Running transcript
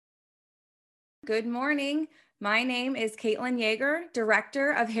Good morning. My name is Caitlin Yeager,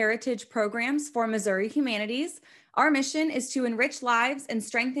 Director of Heritage Programs for Missouri Humanities. Our mission is to enrich lives and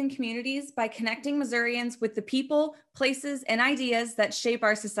strengthen communities by connecting Missourians with the people, places, and ideas that shape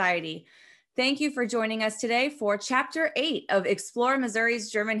our society. Thank you for joining us today for Chapter 8 of Explore Missouri's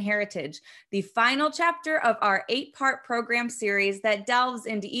German Heritage, the final chapter of our 8-part program series that delves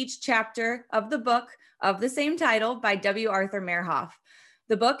into each chapter of the book of the same title by W. Arthur Mehrhoff.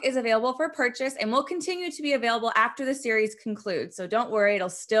 The book is available for purchase and will continue to be available after the series concludes. So don't worry, it'll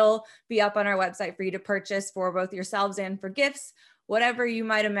still be up on our website for you to purchase for both yourselves and for gifts, whatever you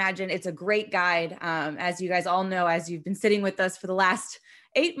might imagine. It's a great guide. As you guys all know, as you've been sitting with us for the last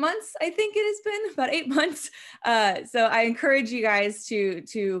 8 months, I think it has been about 8 months. So I encourage you guys to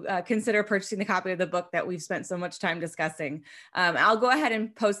consider purchasing the copy of the book that we've spent so much time discussing. I'll go ahead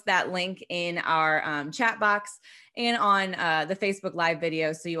and post that link in our chat box and on the Facebook Live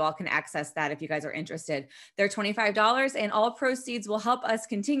video, so you all can access that if you guys are interested. They're $25, and all proceeds will help us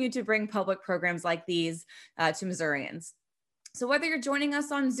continue to bring public programs like these to Missourians. So whether you're joining us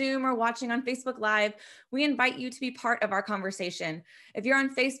on Zoom or watching on Facebook Live, we invite you to be part of our conversation. If you're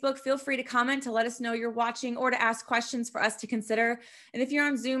on Facebook, feel free to comment to let us know you're watching or to ask questions for us to consider. And if you're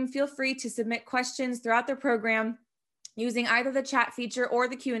on Zoom, feel free to submit questions throughout the program using either the chat feature or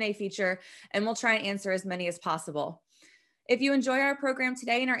the Q&A feature, and we'll try and answer as many as possible. If you enjoy our program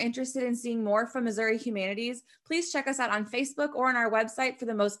today and are interested in seeing more from Missouri Humanities, please check us out on Facebook or on our website for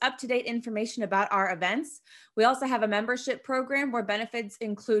the most up-to-date information about our events. We also have a membership program where benefits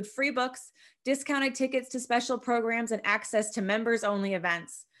include free books, discounted tickets to special programs, and access to members-only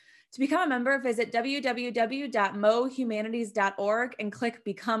events. To become a member, visit www.mohumanities.org and click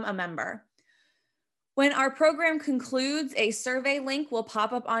Become a Member. When our program concludes, a survey link will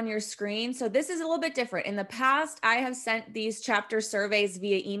pop up on your screen. So this is a little bit different. In the past, I have sent these chapter surveys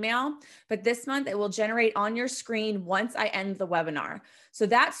via email, but this month it will generate on your screen once I end the webinar. So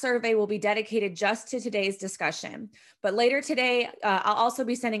that survey will be dedicated just to today's discussion. But later today, I'll also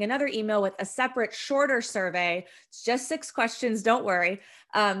be sending another email with a separate shorter survey. It's just 6 questions, don't worry.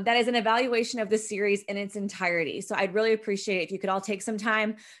 That is an evaluation of the series in its entirety. So I'd really appreciate it if you could all take some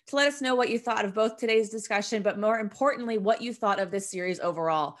time to let us know what you thought of both today's discussion, but more importantly, what you thought of this series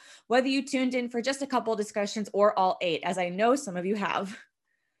overall, whether you tuned in for just a couple discussions or all 8, as I know some of you have.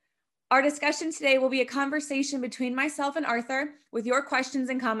 Our discussion today will be a conversation between myself and Arthur, with your questions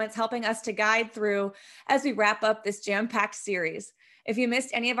and comments helping us to guide through as we wrap up this jam-packed series. If you missed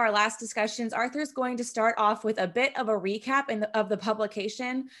any of our last discussions, Arthur is going to start off with a bit of a recap of the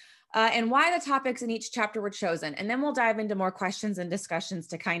publication and why the topics in each chapter were chosen. And then we'll dive into more questions and discussions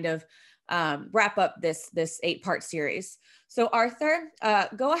to kind of wrap up this 8-part series. So Arthur,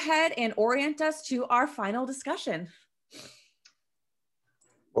 go ahead and orient us to our final discussion.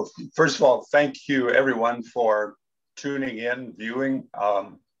 Well, first of all, thank you everyone for tuning in, viewing,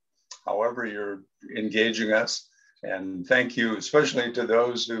 however you're engaging us. And thank you especially to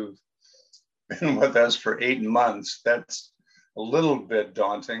those who've been with us for 8 months. That's a little bit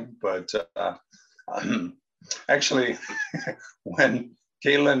daunting, but actually, when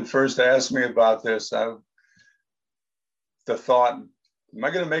Caitlin first asked me about this, the thought, am I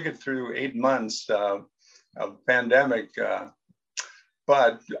going to make it through 8 months of pandemic?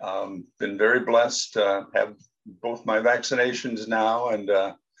 But been very blessed to have both my vaccinations now, and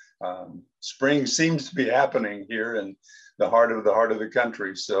spring seems to be happening here in the heart of the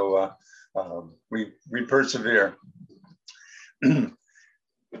country. So we persevere.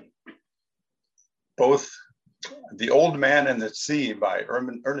 Both The Old Man and the Sea by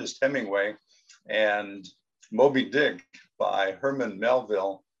Ernest Hemingway and Moby Dick by Herman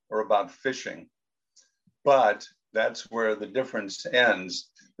Melville are about fishing. But that's where the difference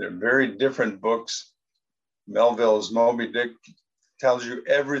ends. They're very different books. Melville's Moby Dick tells you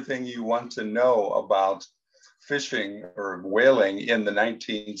everything you want to know about fishing or whaling in the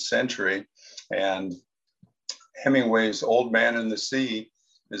 19th century. And Hemingway's Old Man and the Sea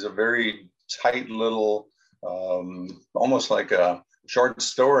is a very tight little, almost like a short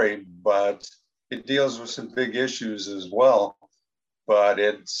story, but it deals with some big issues as well. But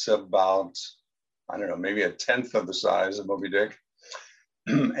it's about, I don't know, maybe 1/10 of the size of Moby Dick.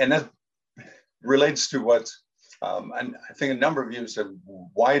 And that relates to what I think a number of you said,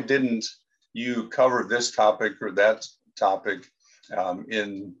 why didn't you cover this topic or that topic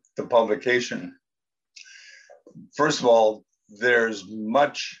in the publication? First of all, there's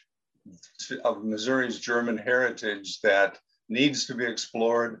much of Missouri's German heritage that needs to be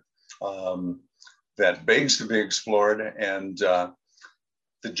explored, that begs to be explored, and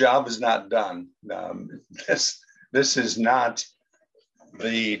the job is not done. This is not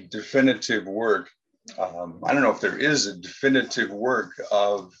the definitive work. I don't know if there is a definitive work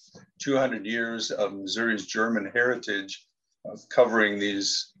of 200 years of Missouri's German heritage, covering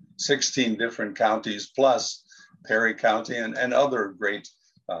these 16 different counties, plus Perry County and other great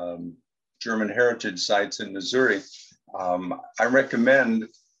German heritage sites in Missouri. I recommend,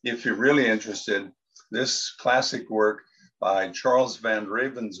 if you're really interested, this classic work by Charles Van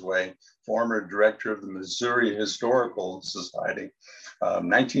Ravensway, former director of the Missouri Historical Society,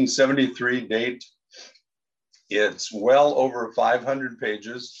 1973 date. It's well over 500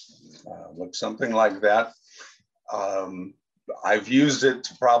 pages, looks something like that. I've used it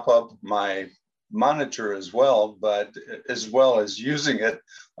to prop up my monitor as well, but as well as using it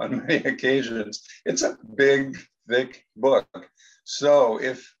on many occasions. It's a big, thick book. So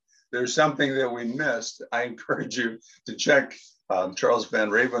if there's something that we missed, I encourage you to check Charles Van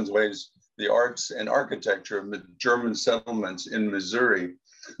Ravensway's The Arts and Architecture of German Settlements in Missouri.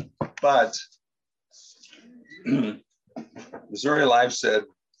 But Missouri Life said,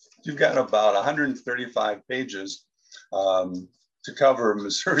 you've got about 135 pages to cover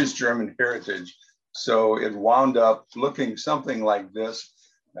Missouri's German heritage. So it wound up looking something like this.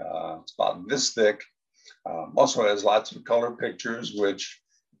 It's about this thick. Also has lots of color pictures, which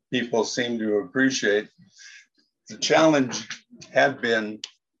people seem to appreciate. The challenge had been,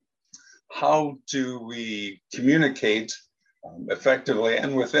 how do we communicate effectively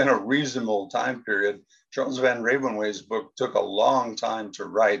and within a reasonable time period? Charles Van Ravensway's book took a long time to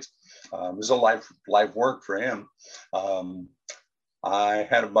write. It was a life work for him. I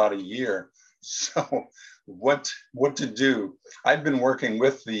had about a year. So what to do? I'd been working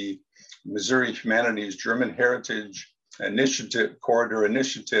with the Missouri Humanities German Heritage Initiative, Corridor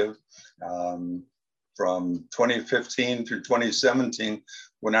Initiative, from 2015 through 2017,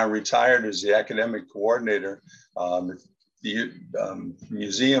 when I retired as the academic coordinator at the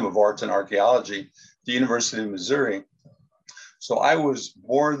Museum of Arts and Archaeology, the University of Missouri. So I was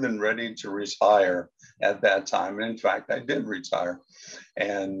more than ready to retire at that time. And in fact, I did retire.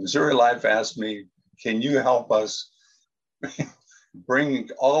 And Missouri Life asked me, can you help us bring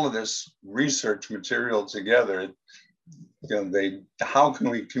all of this research material together? You know, how can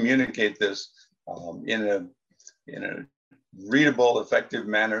we communicate this in a readable, effective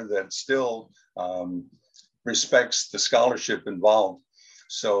manner that still respects the scholarship involved?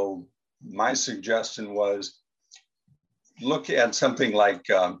 So my suggestion was, look at something like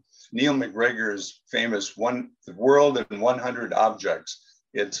Neil McGregor's famous The World in 100 Objects.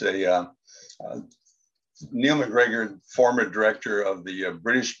 It's a Neil McGregor, former director of the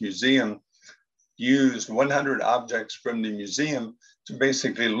British Museum, used 100 objects from the museum to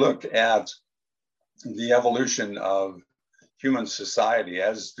basically look at the evolution of human society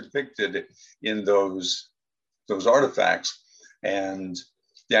as depicted in those artifacts. And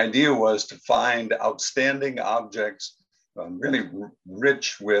the idea was to find outstanding objects, really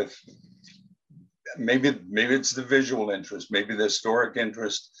rich with, maybe it's the visual interest, maybe the historic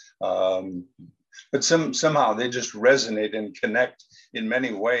interest, but somehow they just resonate and connect in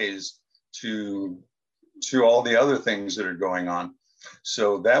many ways to all the other things that are going on.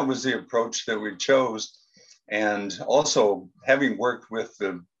 So that was the approach that we chose. And also, having worked with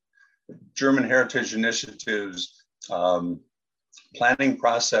the German Heritage Initiative's planning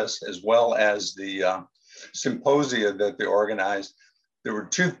process, as well as the symposia that they organized, there were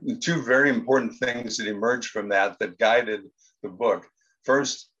two very important things that emerged from that guided the book.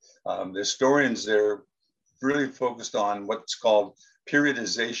 First, the historians there really focused on what's called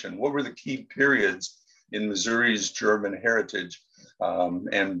periodization. What were the key periods in Missouri's German heritage?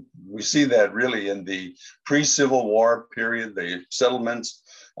 And we see that really in the pre-Civil War period, the settlements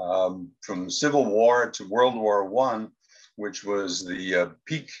from Civil War to World War I, which was the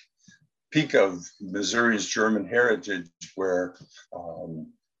peak of Missouri's German heritage, where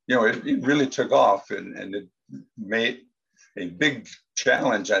it really took off, and it made a big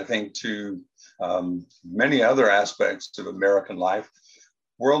challenge, I think, to many other aspects of American life.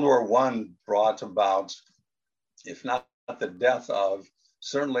 World War I brought about, if not the death of,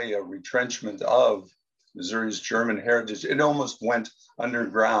 certainly a retrenchment of Missouri's German heritage. It almost went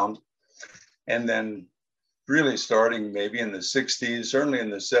underground. And then really starting maybe in the 60s, certainly in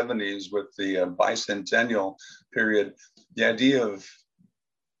the 70s with the bicentennial period, the idea of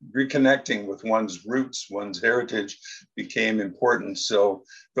reconnecting with one's roots, one's heritage became important. So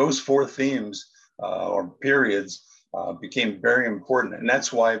those four themes or periods became very important. And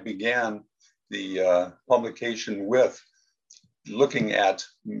that's why I began the publication with looking at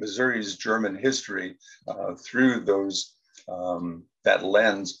Missouri's German history through that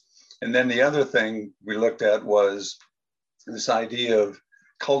lens. And then the other thing we looked at was this idea of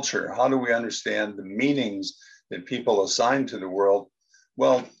culture. How do we understand the meanings that people assign to the world?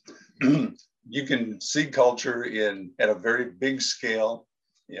 Well, you can see culture at a very big scale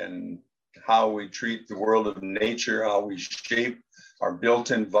in how we treat the world of nature, how we shape our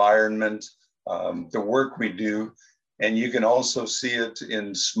built environment, the work we do. And you can also see it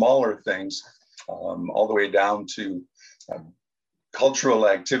in smaller things, all the way down to cultural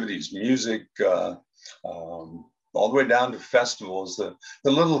activities, music, all the way down to festivals, the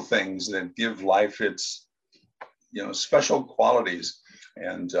little things that give life its, special qualities.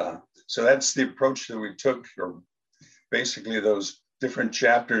 And so that's the approach that we took, or basically those different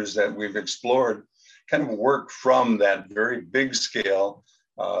chapters that we've explored kind of work from that very big scale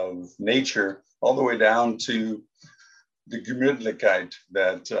of nature all the way down to the Gemütlichkeit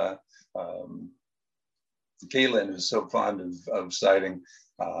that Caitlin is so fond of citing.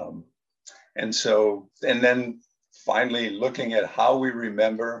 And then finally looking at how we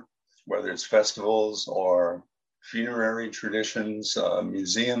remember, whether it's festivals or funerary traditions,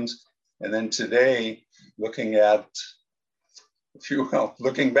 museums. And then today, looking at,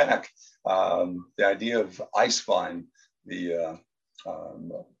 looking back, the idea of Eiswein, a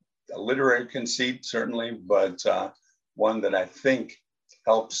literary conceit certainly, but one that I think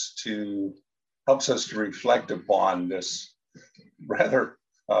helps us to reflect upon this rather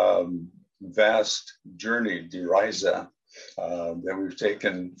vast journey, Die Reise, that we've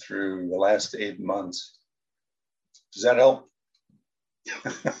taken through the last 8 months. Does that help?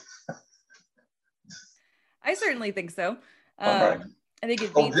 I certainly think so. All right. I think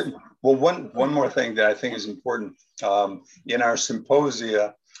it beats. Well, one more thing that I think is important. In our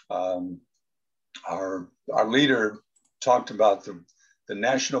symposia, our leader talked about the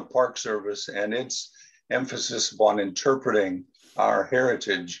National Park Service and its emphasis upon interpreting our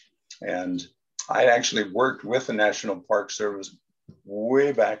heritage. And I actually worked with the National Park Service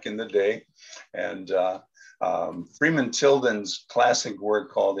way back in the day. And Freeman Tilden's classic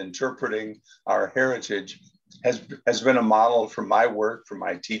work called Interpreting Our Heritage has been a model for my work, for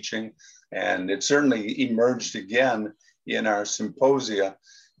my teaching. And it certainly emerged again in our symposia,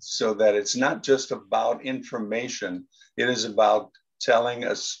 so that it's not just about information, it is about telling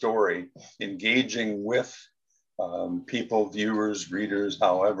a story, engaging with people, viewers, readers,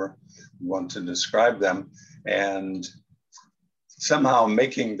 however you want to describe them, and somehow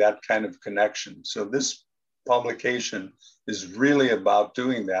making that kind of connection. So this publication is really about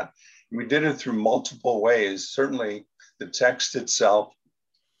doing that. We did it through multiple ways, certainly the text itself,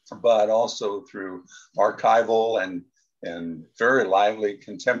 but also through archival and very lively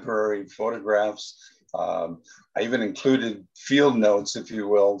contemporary photographs. I even included field notes, if you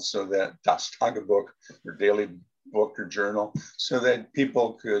will, so that Das Tagebuch, your daily book or journal, so that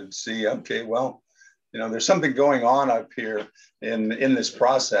people could see, okay, well, there's something going on up here in this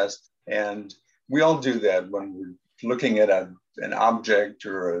process. And we all do that when we're looking at an object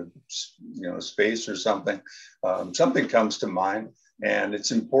or a space or something. Something comes to mind, and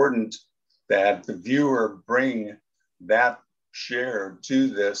it's important that the viewer bring that share to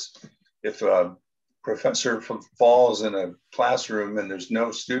this. If a professor falls in a classroom and there's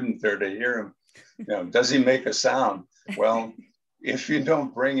no student there to hear him, does he make a sound? Well, if you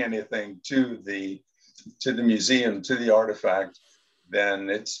don't bring anything to the museum, to the artifact, then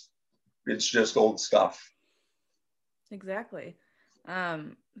it's just old stuff. Exactly.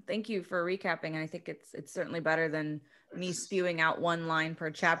 Thank you for recapping. I think it's certainly better than me spewing out one line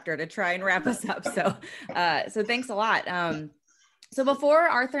per chapter to try and wrap us up. So thanks a lot. So before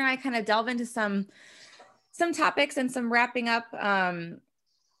Arthur and I kind of delve into some topics and some wrapping up,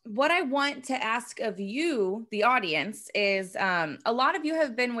 what I want to ask of you, the audience, is a lot of you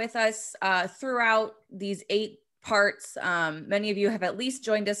have been with us throughout these 8 parts. Many of you have at least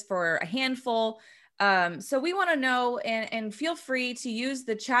joined us for a handful. So we want to know, and feel free to use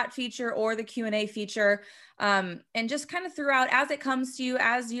the chat feature or the Q&A feature, and just kind of throughout as it comes to you,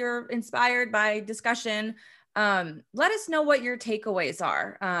 as you're inspired by discussion, let us know what your takeaways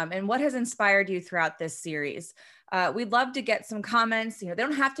are, and what has inspired you throughout this series. We'd love to get some comments. They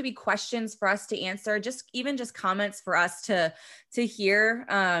don't have to be questions for us to answer, just comments for us to hear,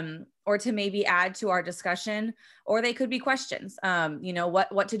 or to maybe add to our discussion, or they could be questions.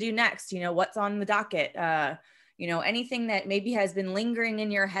 What to do next, what's on the docket, anything that maybe has been lingering in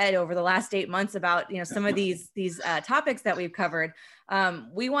your head over the last 8 months about, some of these topics that we've covered.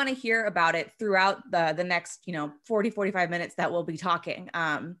 We want to hear about it throughout the next, 45 minutes that we'll be talking.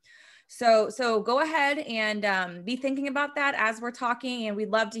 So go ahead and be thinking about that as we're talking, and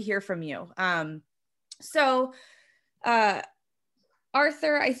we'd love to hear from you.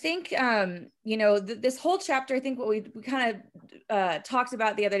 Arthur, I think, this whole chapter, I think what we kind of talked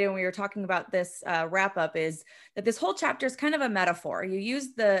about the other day when we were talking about this wrap up is that this whole chapter is kind of a metaphor. You use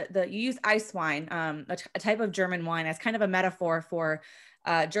you use ice wine, a type of German wine, as kind of a metaphor for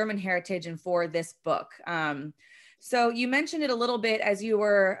German heritage and for this book. So you mentioned it a little bit as you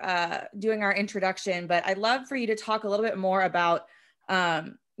were doing our introduction, but I'd love for you to talk a little bit more about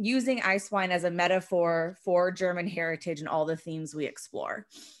using ice wine as a metaphor for German heritage and all the themes we explore.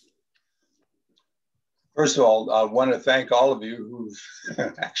 First of all, I want to thank all of you who've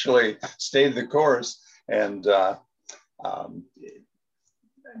actually stayed the course, and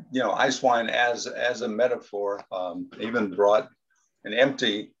ice wine as a metaphor. Even brought an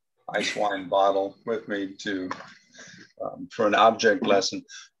empty ice wine bottle with me for an object lesson.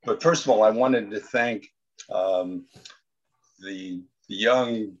 But first of all, I wanted to thank the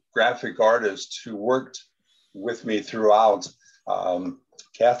young graphic artists who worked with me throughout,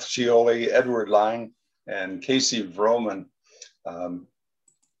 Kath Scioli, Edward Lang, and Casey Vroman. A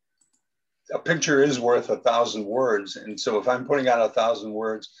picture is worth 1,000 words. And so if I'm putting out 1,000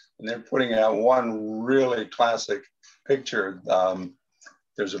 words and they're putting out one really classic picture,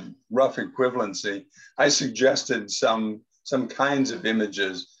 there's a rough equivalency. I suggested some kinds of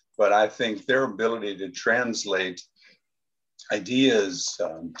images, but I think their ability to translate ideas,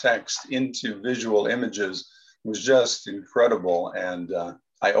 text into visual images was just incredible. And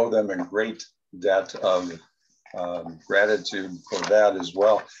I owe them a great debt of gratitude for that as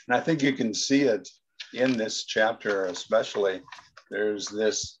well. And I think you can see it in this chapter, especially. There's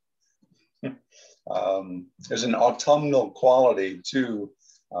this, there's an autumnal quality to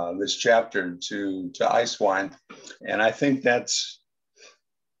this chapter, to ice wine. And I think that's,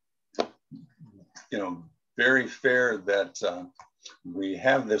 very fair that we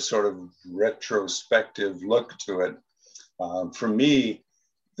have this sort of retrospective look to it. For me,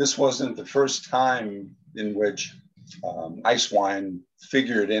 this wasn't the first time in which ice wine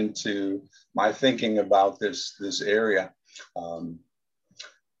figured into my thinking about this area.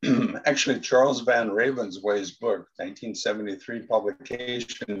 Actually, Charles Van Ravensway's book, 1973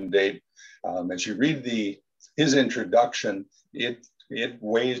 publication date, as you read his introduction, it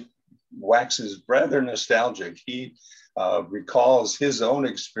waxes rather nostalgic. He recalls his own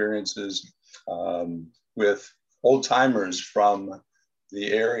experiences with old timers from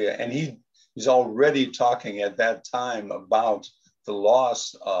the area. And he's already talking at that time about the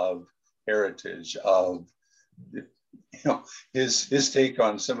loss of heritage, of his take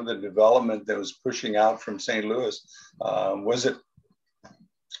on some of the development that was pushing out from St. Louis. Was it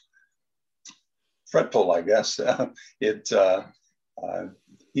fretful, I guess?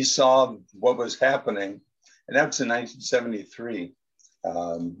 He saw what was happening, and that's in 1973.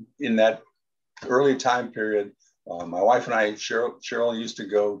 In that early time period, my wife and I, Cheryl used to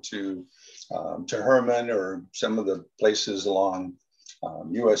go to Herman or some of the places along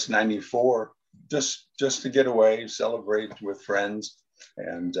US 94 just to get away, celebrate with friends.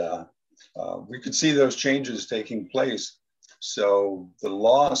 And we could see those changes taking place. So the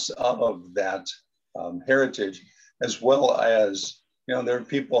loss of that heritage, as well as, there are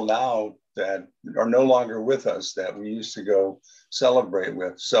people now that are no longer with us that we used to go celebrate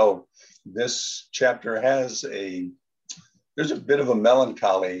with. So this chapter there's a bit of a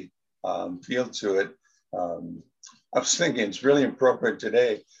melancholy feel to it. I was thinking it's really appropriate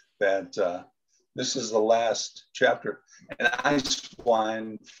today that this is the last chapter, and ice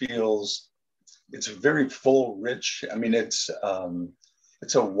wine it's very full, rich. I mean, it's a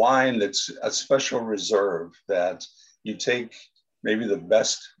wine that's a special reserve that you take maybe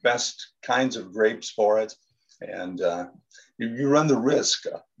the best kinds of grapes for it, and you run the risk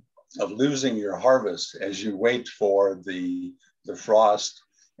of losing your harvest as you wait for the frost.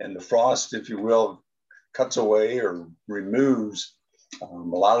 And the frost, if you will, cuts away or removes a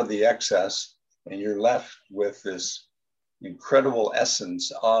lot of the excess, and you're left with this incredible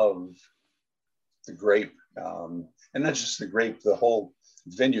essence of the grape. And not just the grape, the whole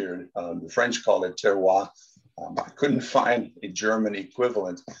vineyard. The French call it terroir. I couldn't find a German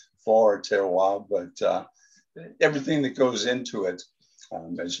equivalent for terroir, but everything that goes into it,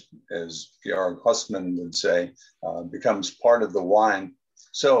 as Georg Hussmann would say, becomes part of the wine.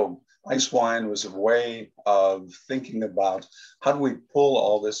 So ice wine was a way of thinking about how do we pull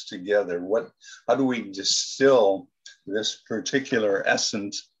all this together? How do we distill this particular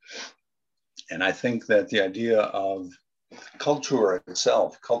essence? And I think that the idea of culture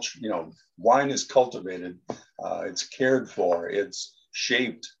itself, wine is cultivated, it's cared for, it's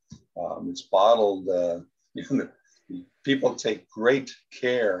shaped, it's bottled. People take great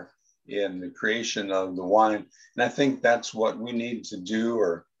care in the creation of the wine. And I think that's what we need to do,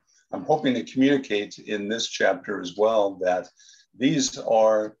 or I'm hoping to communicate in this chapter as well, that this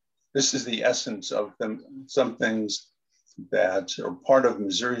is the essence of them, some things that are part of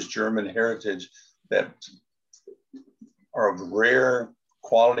Missouri's German heritage that are of rare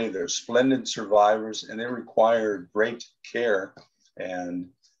quality. They're splendid survivors, and they require great care. And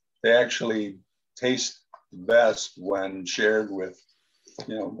they actually taste the best when shared with,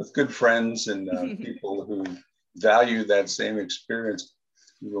 with good friends and people who value that same experience.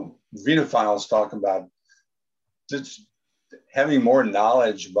 Vinophiles talk about just having more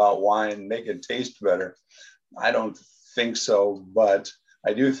knowledge about wine make it taste better. I don't think so, but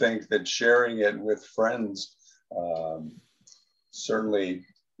I do think that sharing it with friends certainly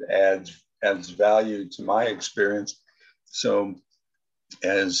adds value to my experience. So,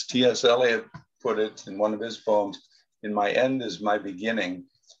 as T.S. Eliot put it in one of his poems, "In my end is my beginning,"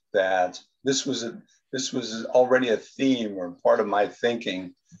 that this was already a theme or part of my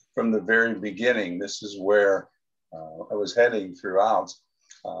thinking from the very beginning. This is where I was heading throughout,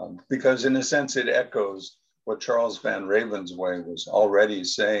 because in a sense it echoes what Charles Van Ravensway was already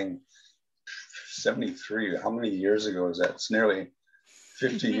saying 73, how many years ago is that? It's nearly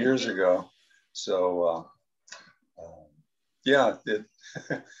 50 years ago. So yeah,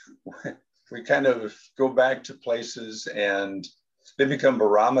 we kind of go back to places and they become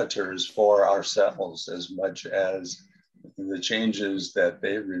barometers for ourselves as much as the changes that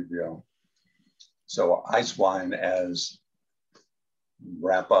they reveal. So ice wine as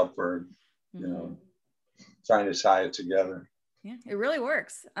wrap up, or, trying to tie it together. Yeah, it really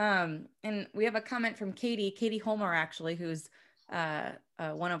works. And we have a comment from Katie Holmer, actually, who's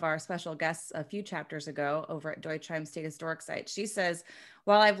one of our special guests a few chapters ago over at Deutsheim State Historic Site. She says,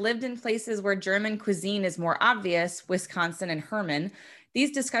 "While I've lived in places where German cuisine is more obvious, Wisconsin and Herman,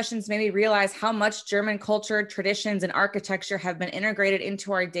 these discussions made me realize how much German culture, traditions, and architecture have been integrated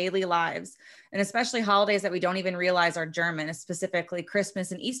into our daily lives, and especially holidays that we don't even realize are German, specifically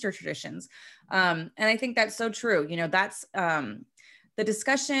Christmas and Easter traditions." And I think that's so true. That's the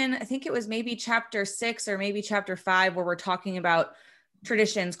discussion, I think it was maybe chapter 6 or maybe chapter 5, where we're talking about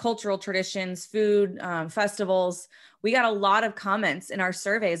traditions, cultural traditions, food, festivals. We got a lot of comments in our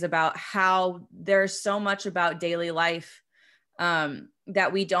surveys about how there's so much about daily life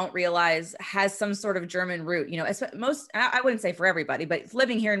that we don't realize has some sort of German root. I wouldn't say for everybody, but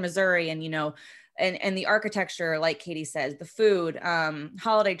living here in Missouri and, and the architecture, like Katie says, the food,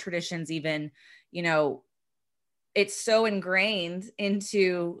 holiday traditions, even, it's so ingrained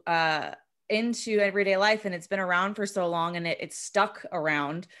into everyday life, and it's been around for so long, and it's stuck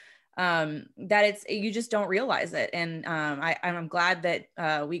around that you just don't realize it. And I'm glad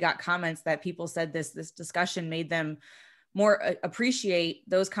that we got comments that people said this discussion made them more appreciate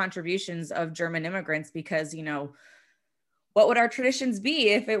those contributions of German immigrants, because, what would our traditions be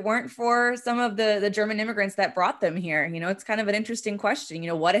if it weren't for some of the German immigrants that brought them here? It's kind of an interesting question.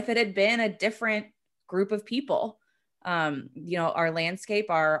 What if it had been a different group of people? Our landscape,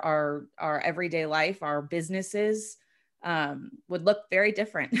 our everyday life, our businesses would look very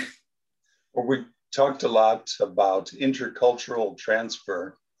different. Well, we talked a lot about intercultural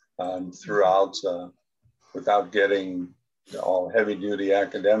transfer throughout, without getting all heavy duty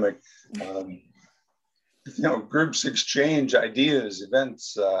academic. Groups exchange ideas,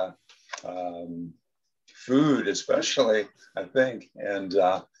 events, food, especially, I think. And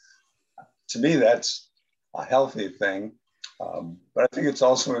to me, that's a healthy thing. But I think it's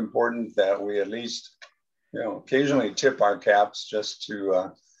also important that we at least, occasionally tip our caps just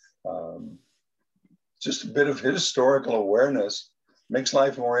to just a bit of historical awareness makes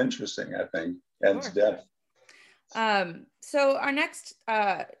life more interesting, I think, and sure. depth. So our next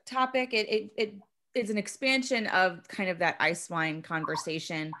topic, it is an expansion of kind of that ice wine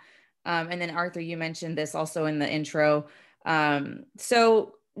conversation. And then Arthur, you mentioned this also in the intro.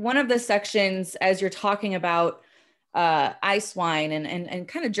 So one of the sections, as you're talking about ice wine and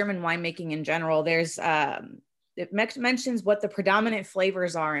kind of German winemaking in general, there's it mentions what the predominant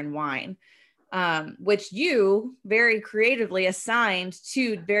flavors are in wine, which you very creatively assigned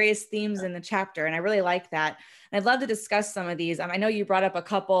to various themes in the chapter. And I really like that. And I'd love to discuss some of these. I know you brought up a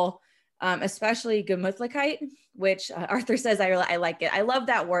couple, especially Gemütlichkeit, which Arthur says, I like it. I love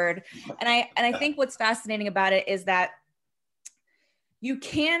that word. And I think what's fascinating about it is that you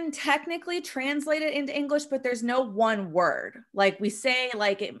can technically translate it into English, but there's no one word. Like we say,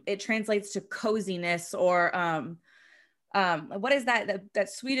 like it translates to coziness or what is that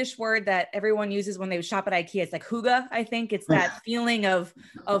Swedish word that everyone uses when they shop at IKEA? It's like hygge, I think. It's that feeling of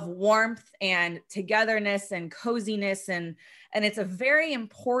warmth and togetherness and coziness, and it's a very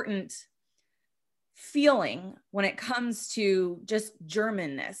important feeling when it comes to just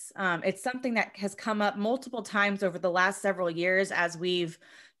Germanness. It's something that has come up multiple times over the last several years as we've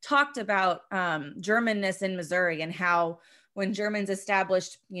talked about Germanness in Missouri, and how when Germans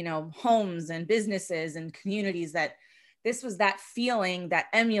established, homes and businesses and communities, that this was that feeling that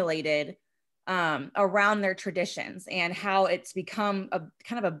emulated around their traditions, and how it's become a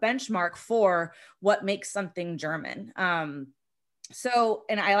kind of a benchmark for what makes something German. So,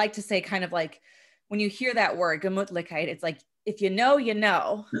 and I like to say, kind of like, when you hear that word, Gemütlichkeit, it's like, if you know, you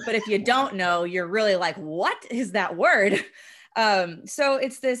know, but if you don't know, you're really like, what is that word? So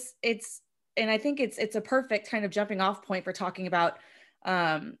and I think it's a perfect kind of jumping off point for talking about,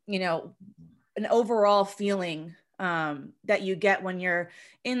 an overall feeling that you get when you're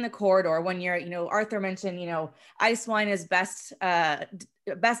in the corridor, when you're, Arthur mentioned, ice wine is best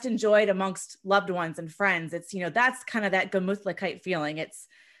enjoyed amongst loved ones and friends. It's, that's kind of that Gemütlichkeit feeling. It's,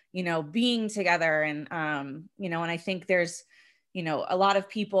 being together. And, and I think there's, a lot of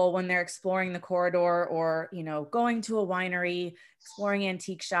people when they're exploring the corridor, or, going to a winery, exploring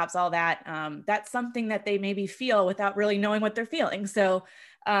antique shops, all that, that's something that they maybe feel without really knowing what they're feeling. So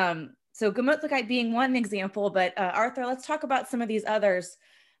Gemütlichkeit being one example, but Arthur, let's talk about some of these others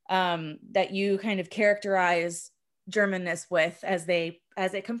that you kind of characterize Germanness with as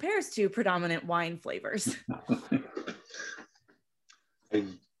it compares to predominant wine flavors. I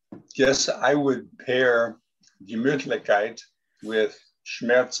guess I would pair Gemütlichkeit with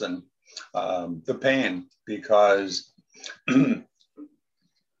Schmerzen, the pain, because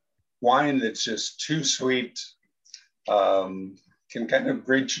wine that's just too sweet can kind of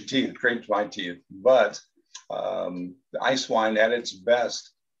grate your teeth, grate my teeth. But the ice wine at its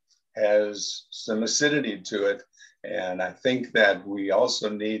best has some acidity to it. And I think that we also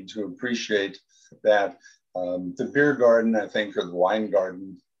need to appreciate that the beer garden, I think, or the wine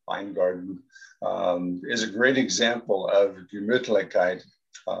garden, is a great example of Gemütlichkeit,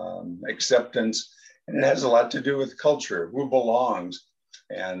 acceptance. And it has a lot to do with culture, who belongs.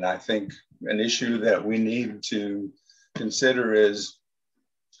 And I think an issue that we need to consider is,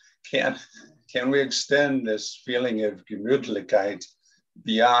 can we extend this feeling of Gemütlichkeit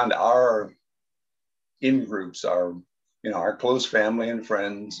beyond our in-groups, our close family and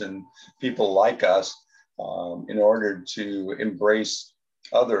friends and people like us, in order to embrace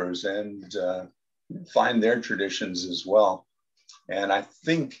others and find their traditions as well. And I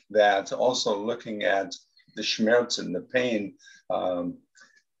think that also looking at the Schmerzen, the pain,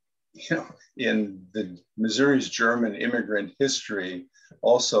 in Missouri's German immigrant history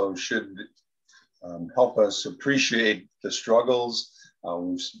also should help us appreciate the struggles.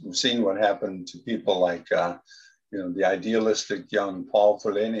 We've seen what happened to people like, the idealistic young Paul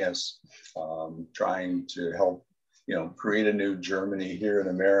Fellenius, trying to help, create a new Germany here in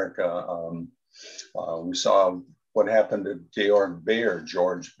America. We saw what happened to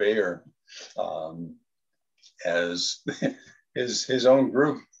George Bayer, as his own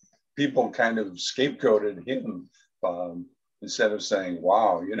group. People kind of scapegoated him instead of saying,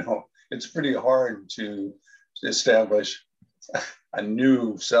 wow, it's pretty hard to establish a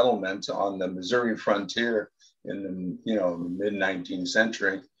new settlement on the Missouri frontier in the mid-19th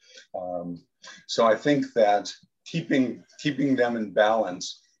century. So I think that keeping them in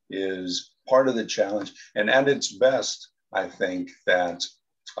balance is part of the challenge. And at its best, I think that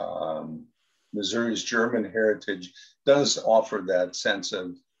Missouri's German heritage does offer that sense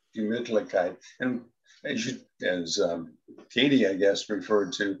of Gemütlichkeit. And as Katie, I guess,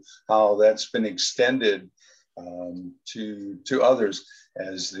 referred to, how that's been extended to others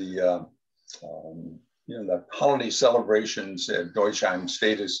as the holiday celebrations at Deutsheim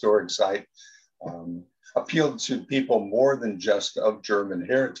State Historic Site appealed to people more than just of German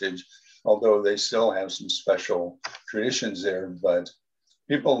heritage, although they still have some special traditions there. But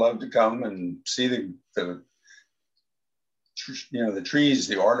people love to come and see the trees,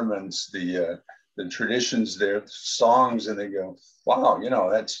 the ornaments, the traditions there, the songs, and they go, wow,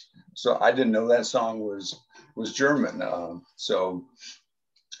 that's, so I didn't know that song was German. So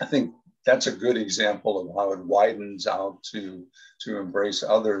I think that's a good example of how it widens out to embrace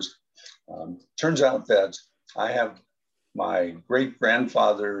others. Turns out that I have my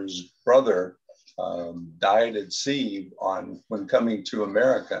great-grandfather's brother died at sea when coming to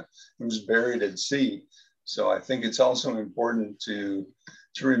America. He was buried at sea. So I think it's also important to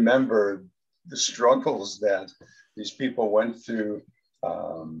remember the struggles that these people went through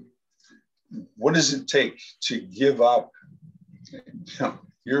what does it take to give up, you know,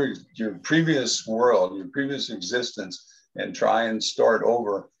 your previous world, your previous existence, and try and start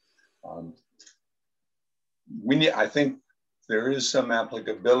over? I think there is some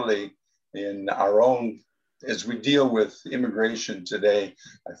applicability in our own, as we deal with immigration today.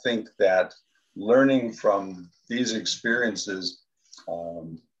 I think that learning from these experiences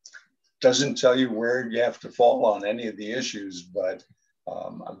doesn't tell you where you have to fall on any of the issues, but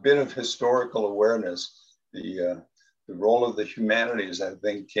a bit of historical awareness, the role of the humanities, I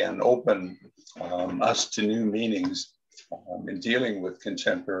think, can open us to new meanings in dealing with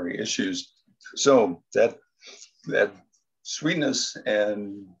contemporary issues. So that sweetness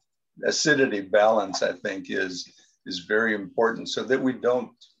and acidity balance, I think, is very important, so that we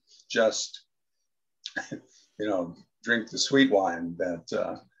don't just, you know, drink the sweet wine, that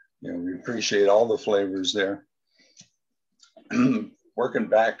you know, we appreciate all the flavors there. Working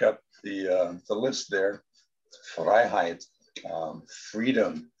back up the list there, Freiheit,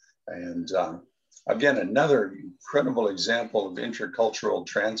 freedom, and again, another incredible example of intercultural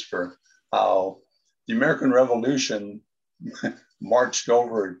transfer, how the American Revolution marched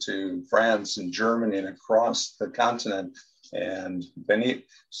over to France and Germany and across the continent. And a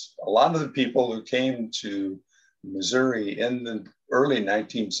lot of the people who came to Missouri in the early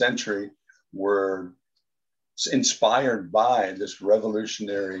 19th century were inspired by this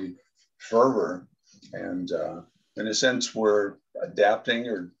revolutionary fervor, and in a sense were adapting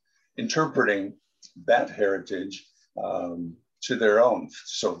or interpreting that heritage to their own.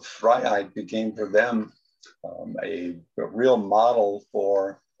 So Freiheit became for them a real model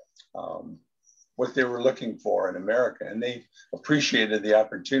for what they were looking for in America, and they appreciated the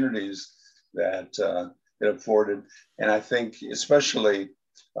opportunities that it afforded. And I think especially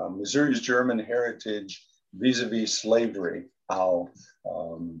Missouri's German heritage vis-a-vis slavery, how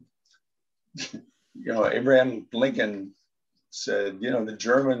you know, Abraham Lincoln said, you know, the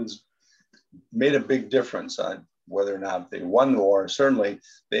Germans made a big difference. Whether or not they won the war, certainly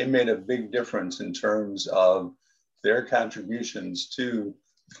they made a big difference in terms of their contributions to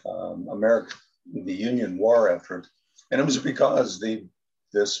America, the Union war effort. And it was because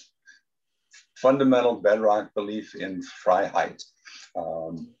this fundamental bedrock belief in Freiheit.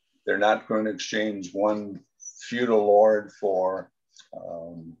 They're not going to exchange one feudal lord for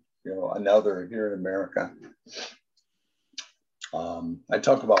you know, another here in America. I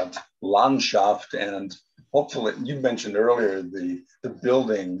talk about Landschaft, and hopefully you mentioned earlier the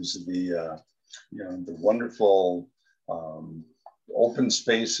buildings, the you know, the wonderful open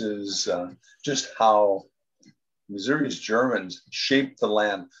spaces, just how Missouri's Germans shaped the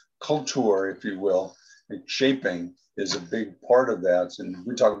land. Kultur, if you will, shaping is a big part of that. And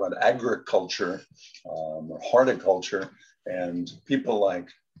we talk about agriculture, or horticulture, and people like,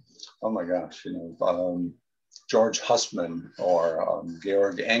 oh my gosh, you know, George Hussman or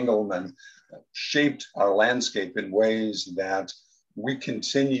Georg Engelmann shaped our landscape in ways that we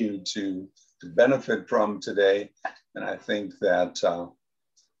continue to benefit from today. And I think that,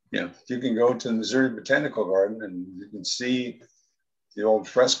 you know, you can go to the Missouri Botanical Garden and you can see the old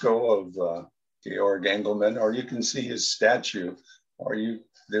fresco of Georg Engelmann, or you can see his statue, or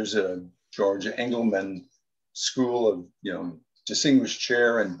there's a George Engelmann School of, you know, Distinguished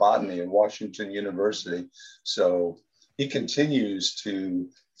Chair in Botany at Washington University. So he continues to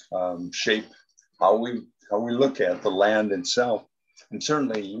shape how we look at the land itself. And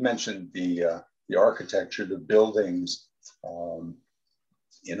certainly you mentioned the architecture, the buildings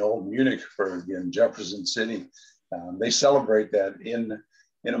in Old Munichburg in Jefferson City. They celebrate that in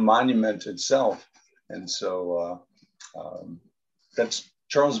a monument itself. And so that's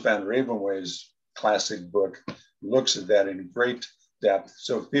Charles Van Ravenway's classic book, looks at that in great depth.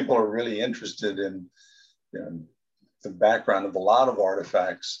 So if people are really interested in, you know, the background of a lot of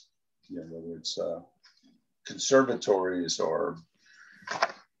artifacts, you know, whether it's conservatories or, oh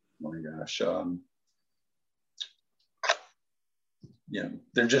my gosh, you know,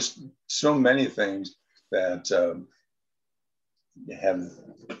 there are just so many things that have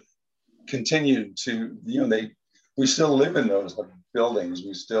continued to, you know, we still live in those buildings.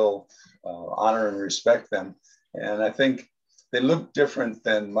 We still honor and respect them. And I think they look different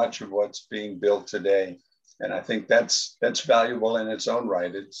than much of what's being built today. And I think that's valuable in its own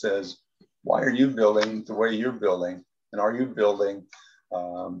right. It says, why are you building the way you're building? And are you building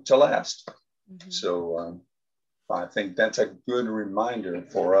to last? Mm-hmm. So I think that's a good reminder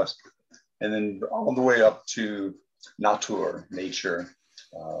for us. And then all the way up to Natur, nature,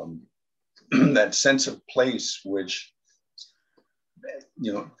 that sense of place, which,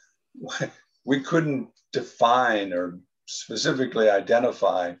 you know, we couldn't define or specifically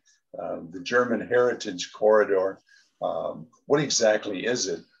identify the German Heritage Corridor. What exactly is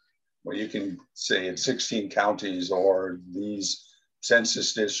it? Well, you can say it's 16 counties or these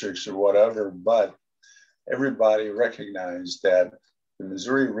census districts or whatever, but everybody recognized that the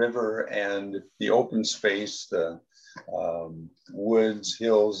Missouri River and the open space, the woods,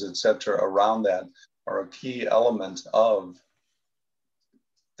 hills, etc., around that are a key element of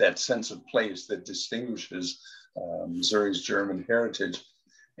that sense of place that distinguishes Missouri's German heritage.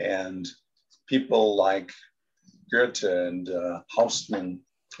 And people like Goethe and Hausmann,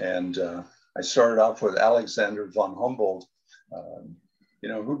 and I started off with Alexander von Humboldt,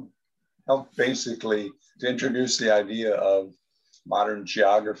 who helped basically to introduce the idea of modern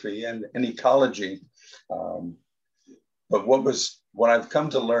geography and ecology. But what I've come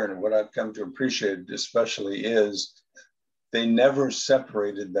to learn, what I've come to appreciate especially, is they never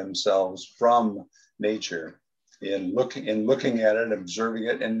separated themselves from nature in looking at it, observing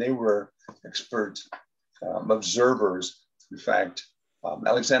it, and they were expert observers. In fact,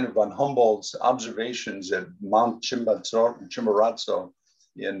 Alexander von Humboldt's observations at Mount Chimborazo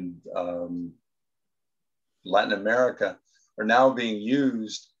in Latin America are now being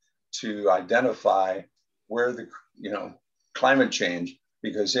used to identify where the climate change,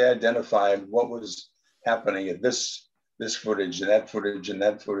 because they identified what was happening at this footage and that footage and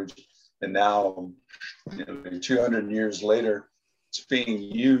that footage, and now 200 years later, it's being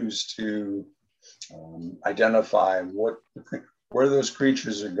used to identify where those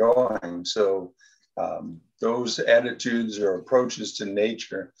creatures are going. So those attitudes or approaches to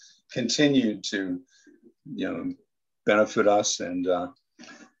nature continue to benefit us, and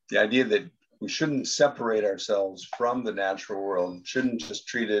the idea that we shouldn't separate ourselves from the natural world, shouldn't just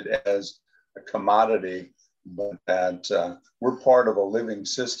treat it as a commodity, but that we're part of a living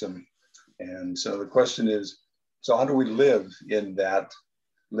system. And so the question is, so how do we live in that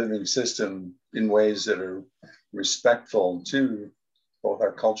living system in ways that are respectful to both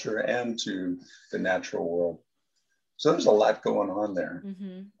our culture and to the natural world? So there's a lot going on there.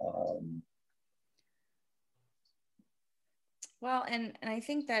 Mm-hmm. Well, and I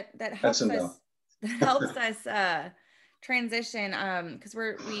think that helps us. That helps us transition, because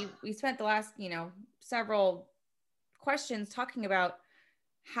we spent the last several questions talking about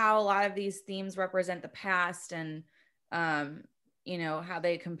how a lot of these themes represent the past, and how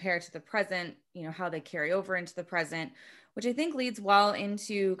they compare to the present, how they carry over into the present, which I think leads well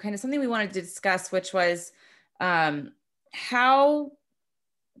into kind of something we wanted to discuss, which was how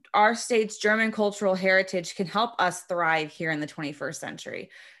our state's German cultural heritage can help us thrive here in the 21st century.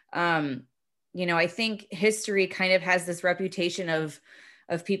 I think history kind of has this reputation of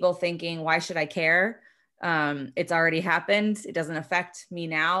people thinking, why should I care? It's already happened. It doesn't affect me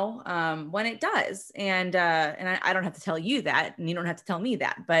now, when it does. And I don't have to tell you that, and you don't have to tell me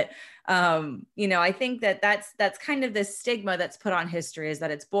that. But, I think that's kind of this stigma that's put on history, is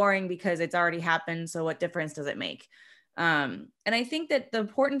that it's boring because it's already happened. So what difference does it make? And I think that the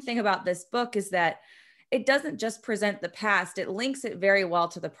important thing about this book is that it doesn't just present the past, it links it very well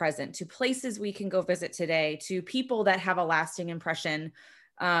to the present, to places we can go visit today, to people that have a lasting impression,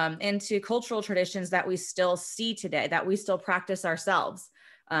 and to cultural traditions that we still see today, that we still practice ourselves,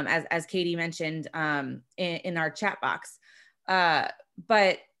 as Katie mentioned in our chat box.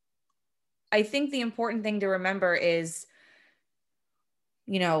 But I think the important thing to remember is,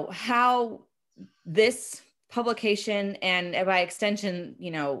 how this publication, and by extension,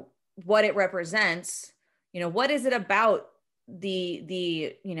 what it represents, what is it about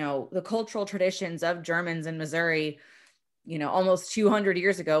the cultural traditions of Germans in Missouri, almost 200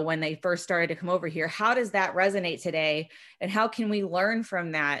 years ago when they first started to come over here? How does that resonate today? And how can we learn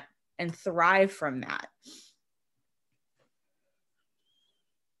from that and thrive from that?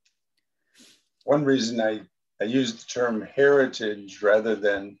 One reason I use the term heritage rather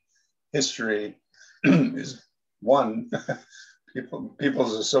than history is, one,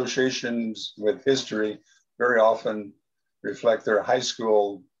 people's associations with history very often reflect their high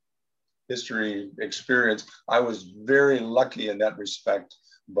school history experience. I was very lucky in that respect,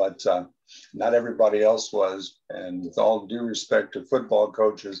 but not everybody else was. And with all due respect to football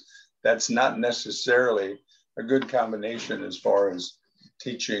coaches, that's not necessarily a good combination as far as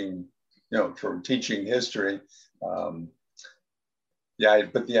teaching, for teaching history. But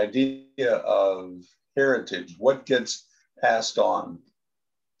the idea of heritage, what gets passed on,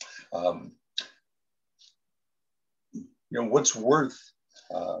 what's worth,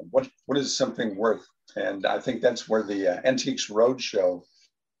 what is something worth? And I think that's where the Antiques Roadshow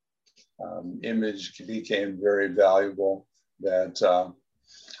image became very valuable. That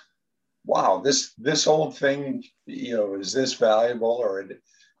wow, this old thing, is this valuable? Or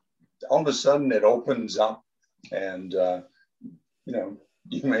all of a sudden it opens up, and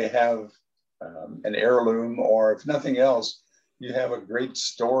you may have an heirloom, or if nothing else, you have a great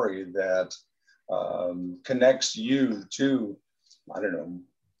story that connects you to, I don't know,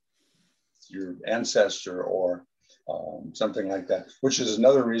 your ancestor or something like that, which is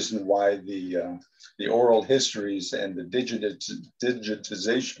another reason why the oral histories and the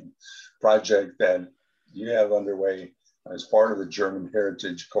digitization project that you have underway as part of the German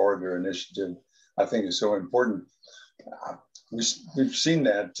Heritage Corridor Initiative, I think is so important. We've seen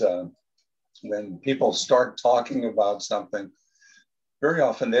that when people start talking about something, very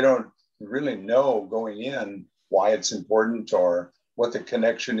often they don't really know going in why it's important or what the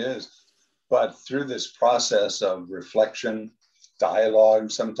connection is. But through this process of reflection,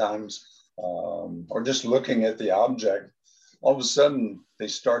 dialogue sometimes, or just looking at the object, all of a sudden they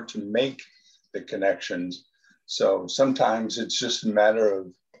start to make the connections. So sometimes it's just a matter of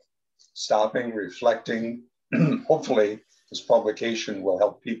stopping, reflecting. Hopefully this publication will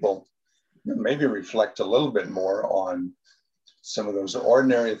help people maybe reflect a little bit more on some of those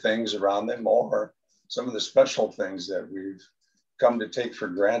ordinary things around them, or some of the special things that we've come to take for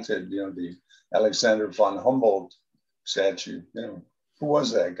granted. The Alexander von Humboldt statue, who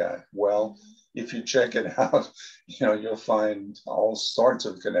was that guy? Well, if you check it out, you'll find all sorts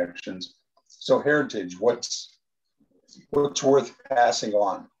of connections. So heritage, what's worth passing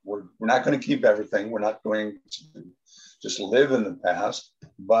on? We're not going to keep everything. We're not going to just live in the past,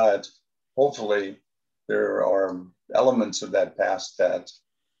 but hopefully there are elements of that past that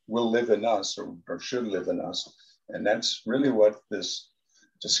will live in us, or should live in us. And that's really what this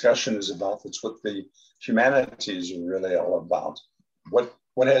discussion is about. That's what the humanities are really all about.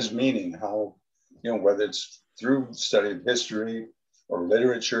 What has meaning? How, whether it's through study of history or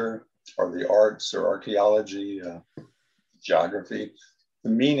literature or the arts or archaeology, geography, the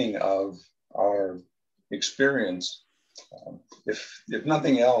meaning of our experience. If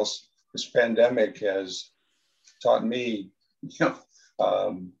nothing else, this pandemic has taught me,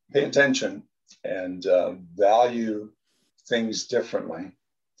 pay attention and value things differently.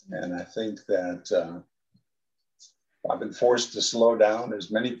 And I think that I've been forced to slow down, as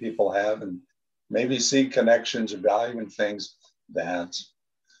many people have, and maybe see connections or value in things that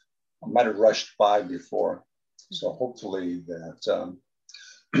I might have rushed by before. So hopefully that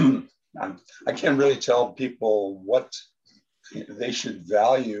I can't really tell people what they should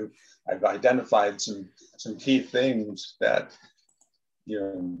value. I've identified some key things that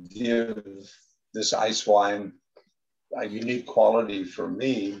give this ice wine a unique quality for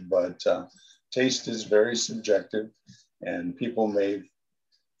me, but taste is very subjective, and people may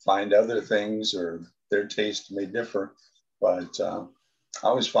find other things, or their taste may differ. But I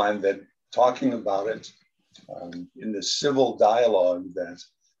always find that talking about it in the civil dialogue that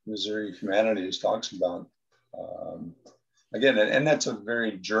Missouri Humanities talks about, again, and that's a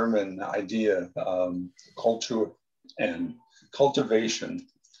very German idea, culture and cultivation.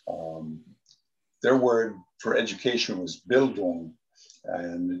 Their word for education was Bildung.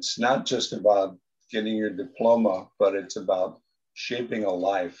 And it's not just about getting your diploma, but it's about shaping a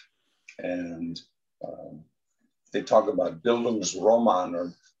life. And they talk about Bildungsroman,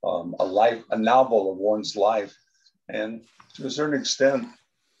 or a novel of one's life. And to a certain extent,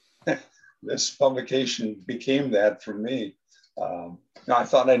 this publication became that for me. I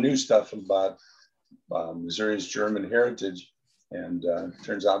thought I knew stuff about Missouri's German heritage, and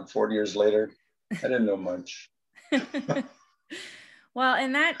turns out 40 years later, I didn't know much. Well,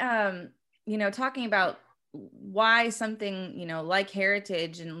 and that, talking about why something, like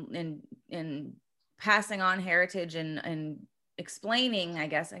heritage and passing on heritage and explaining, I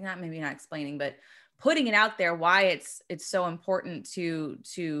guess, maybe not explaining, but putting it out there, why it's so important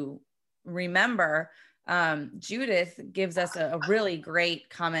to remember. Judith gives us a really great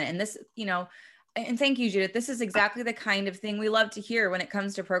comment, and this, and thank you, Judith. This is exactly the kind of thing we love to hear when it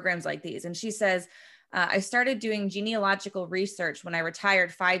comes to programs like these. And she says, I started doing genealogical research when I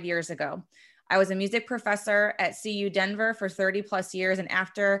retired 5 years ago. I was a music professor at CU Denver for 30 plus years. And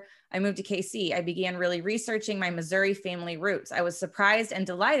after I moved to KC, I began really researching my Missouri family roots. I was surprised and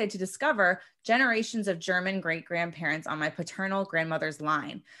delighted to discover generations of German great-grandparents on my paternal grandmother's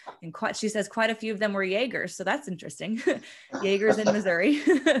line. And she says quite a few of them were Jaegers. So that's interesting. Jaegers in Missouri,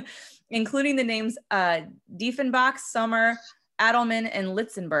 including the names Diefenbach, Sommer, Adelman, and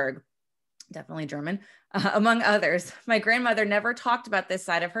Litzenberg. Definitely German, among others. My grandmother never talked about this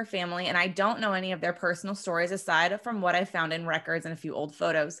side of her family, and I don't know any of their personal stories aside from what I found in records and a few old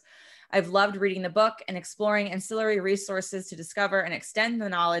photos. I've loved reading the book and exploring ancillary resources to discover and extend the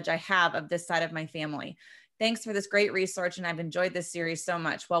knowledge I have of this side of my family. Thanks for this great research, and I've enjoyed this series so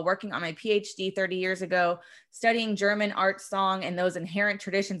much. While working on my PhD 30 years ago, studying German art, song, and those inherent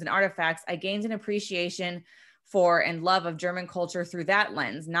traditions and artifacts, I gained an appreciation for and love of German culture through that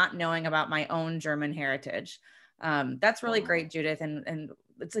lens, not knowing about my own German heritage. That's really great, Judith, and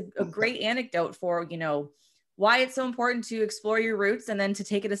it's a great anecdote for, you know, why it's so important to explore your roots and then to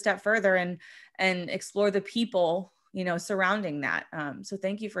take it a step further and explore the people, you know, surrounding that. So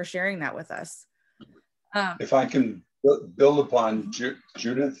thank you for sharing that with us. If I can build upon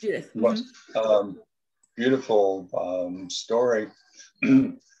Judith, beautiful story.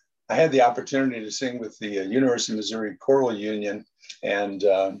 I had the opportunity to sing with the University of Missouri Choral Union, and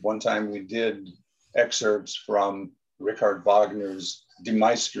one time we did excerpts from Richard Wagner's Die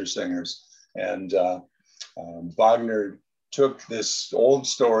Meistersingers, and Wagner took this old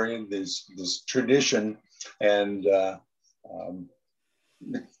story, this tradition, and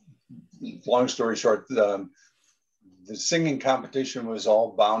long story short, the singing competition was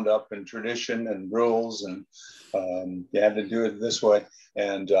all bound up in tradition and rules, and you had to do it this way.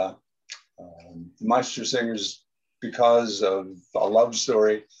 And the Meistersingers, because of a love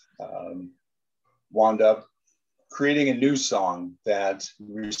story, wound up creating a new song that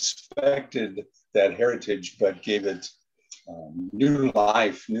respected that heritage, but gave it new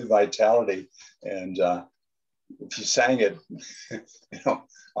life, new vitality. And if you sang it, you know,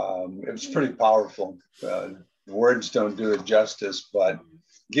 it was pretty powerful. Words don't do it justice, but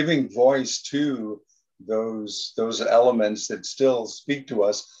giving voice to those elements that still speak to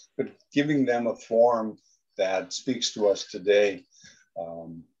us, but giving them a form that speaks to us today.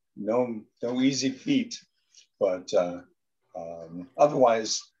 No easy feat, but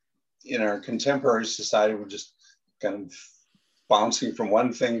otherwise, in our contemporary society, we're just kind of bouncing from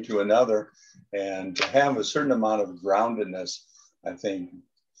one thing to another, and to have a certain amount of groundedness, I think,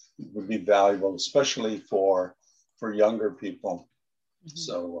 would be valuable, especially for younger people. Mm-hmm.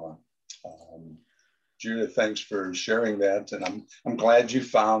 So, Judith, thanks for sharing that, and I'm glad you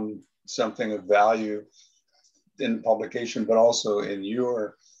found something of value in the publication, but also in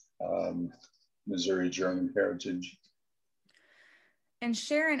your Missouri German heritage. And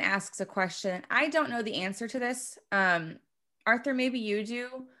Sharon asks a question. I don't know the answer to this. Arthur, maybe you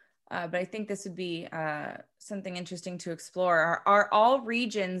do, but I think this would be something interesting to explore. Are all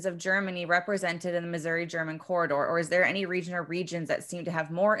regions of Germany represented in the Missouri German corridor, or is there any region or regions that seem to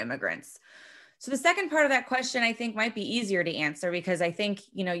have more immigrants? So the second part of that question, I think, might be easier to answer, because I think,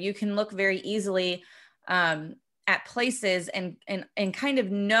 you know, you can look very easily at places and kind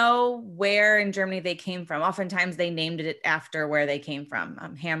of know where in Germany they came from. Oftentimes they named it after where they came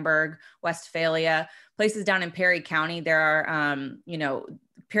from. Hamburg, Westphalia, places down in Perry County. There are, you know,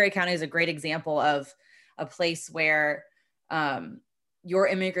 Perry County is a great example of a place where your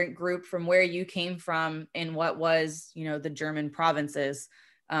immigrant group from where you came from in what was, you know, the German provinces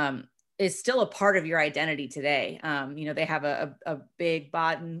is still a part of your identity today. You know, they have a big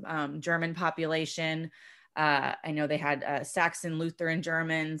Baden German population. I know they had Saxon Lutheran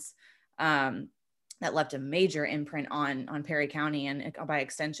Germans that left a major imprint on Perry County and by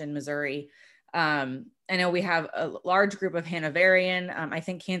extension, Missouri. I know we have a large group of Hanoverian. I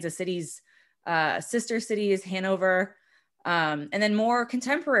think Kansas City's sister city is Hanover. And then more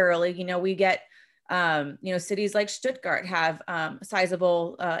contemporarily, you know, we get, you know, cities like Stuttgart have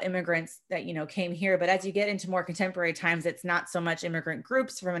sizable immigrants that, you know, came here. But as you get into more contemporary times, it's not so much immigrant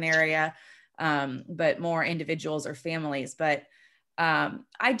groups from an area, but more individuals or families. But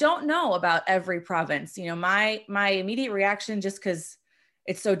I don't know about every province. You know, my immediate reaction, just because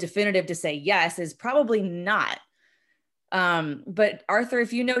it's so definitive to say yes, is probably not. But Arthur,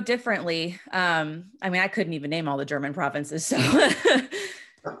 if you know differently, I mean, I couldn't even name all the German provinces. So,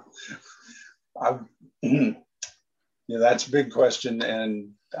 yeah, that's a big question,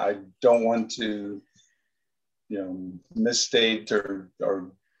 and I don't want to, you know, misstate or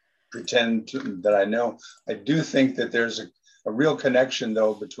pretend that I know. I do think that there's a real connection,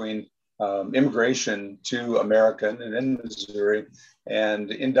 though, between immigration to America and in Missouri and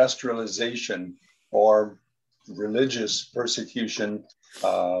industrialization or religious persecution,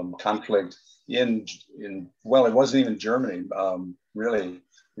 conflict in well, it wasn't even Germany, really,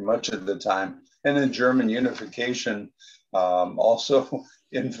 much of the time. And then German unification also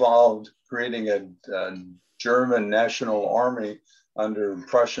involved creating a German national army under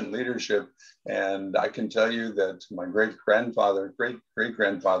Prussian leadership. And I can tell you that my great-grandfather,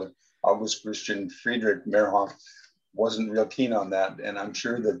 August Christian Friedrich Mehrhoff, wasn't real keen on that. And I'm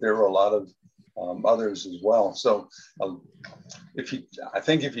sure that there were a lot of others as well. So I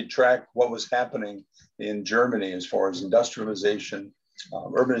think if you track what was happening in Germany as far as industrialization,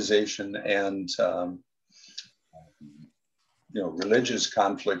 urbanization, and religious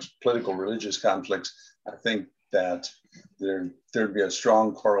conflicts, political religious conflicts, I think that there'd be a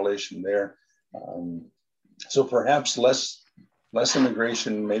strong correlation there. So perhaps less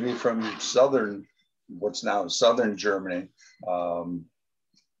immigration, maybe from what's now southern Germany,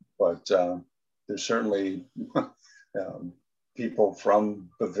 but there's certainly people from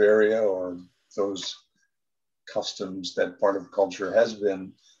Bavaria, or those customs, that part of culture has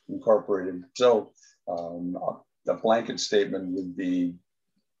been incorporated. So the blanket statement would be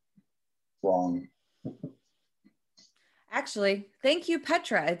wrong. Actually, thank you,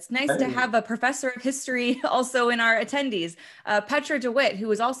 Petra. It's nice to have a professor of history also in our attendees. Petra DeWitt, who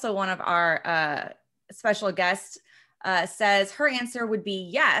is also one of our special guests, says her answer would be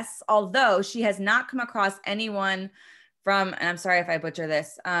yes, although she has not come across anyone from, and I'm sorry if I butcher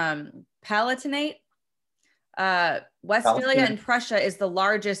this, Palatinate. Westphalia and Prussia is the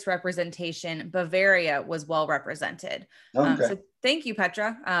largest representation. Bavaria was well represented. Okay. So thank you,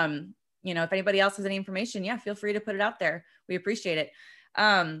 Petra. If anybody else has any information, yeah, feel free to put it out there. We appreciate it.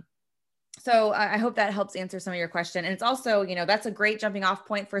 So I hope that helps answer some of your question. And it's also, that's a great jumping off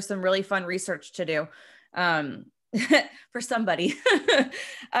point for some really fun research to do for somebody.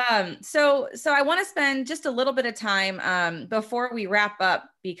 So I want to spend just a little bit of time before we wrap up,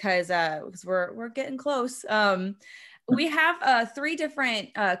 because we're getting close. We have 3 different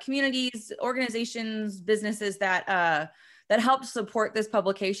communities, organizations, businesses that helped support this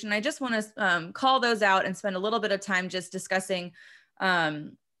publication. I just want to call those out and spend a little bit of time just discussing,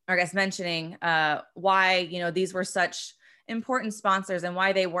 mentioning why, these were such important sponsors and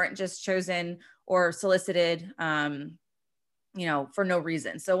why they weren't just chosen or solicited, for no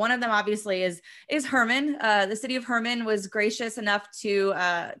reason. So one of them obviously is Herman. The city of Herman was gracious enough to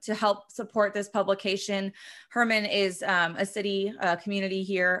help support this publication. Herman is a city community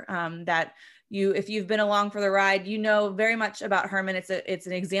here that if you've been along for the ride, very much about Herman. It's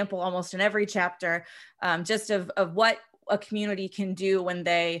an example almost in every chapter, just of what a community can do when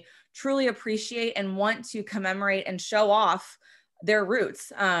they truly appreciate and want to commemorate and show off their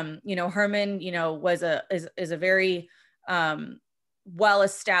roots. Herman, is a very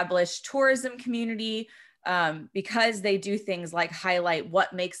well-established tourism community, because they do things like highlight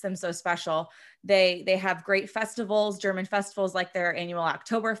what makes them so special. They have great festivals, German festivals, like their annual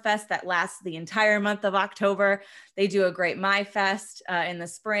Oktoberfest that lasts the entire month of October. They do a great Mai Fest in the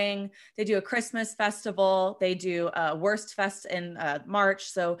spring. They do a Christmas festival. They do a Wurstfest in March.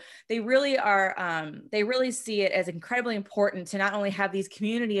 So they really see it as incredibly important to not only have these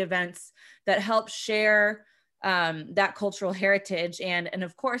community events that help share that cultural heritage and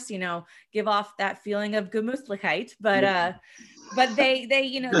of course, give off that feeling of Gemütlichkeit, but they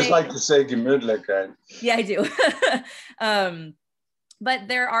just like to say Gemütlichkeit. Yeah, I do. But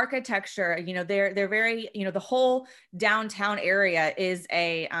their architecture, they're very, the whole downtown area is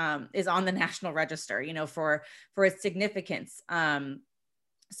on the National Register, for its significance.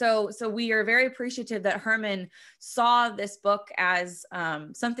 So we are very appreciative that Herman saw this book as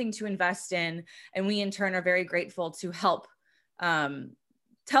something to invest in, and we in turn are very grateful to help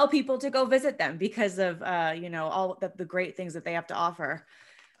tell people to go visit them because of all the great things that they have to offer.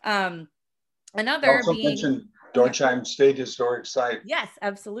 Another also being mentioned Deutsheim State Historic Site. Yes,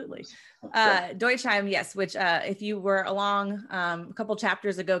 absolutely. Okay. Deutsheim, yes, which if you were along a couple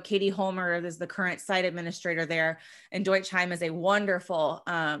chapters ago, Katie Holmer is the current site administrator there. And Deutsheim is a wonderful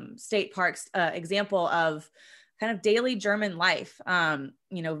state parks example of kind of daily German life,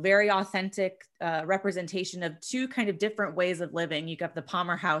 very authentic representation of 2 kind of different ways of living. You got the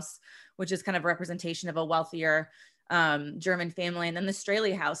Palmer House, which is kind of a representation of a wealthier German family. And then the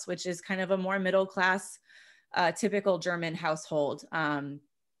Straley House, which is kind of a more middle-class typical German household.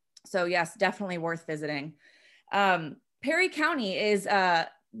 So yes, definitely worth visiting. Perry County is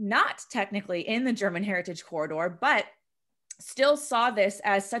not technically in the German Heritage Corridor, but still saw this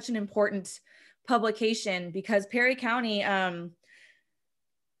as such an important publication because Perry County I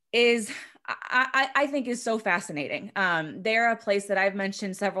think is so fascinating. They're a place that I've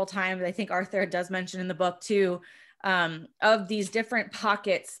mentioned several times. I think Arthur does mention in the book too, of these different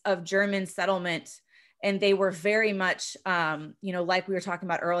pockets of German settlement. And they were very much, like we were talking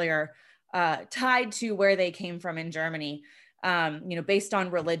about earlier, tied to where they came from in Germany, based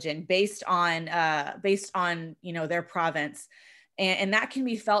on religion, based on their province. And that can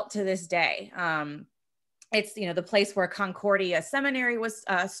be felt to this day. It's, the place where Concordia Seminary was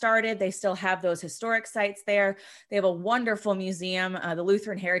started. They still have those historic sites there. They have a wonderful museum. The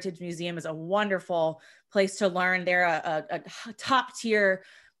Lutheran Heritage Museum is a wonderful place to learn. They're a top tier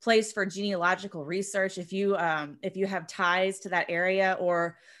place for genealogical research. If you have ties to that area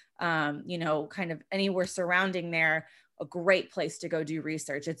or, kind of anywhere surrounding there, a great place to go do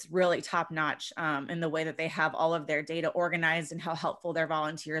research. It's really top notch in the way that they have all of their data organized and how helpful their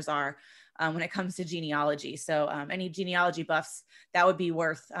volunteers are when it comes to genealogy. So any genealogy buffs, that would be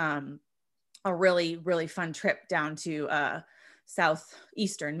worth a really, really fun trip down to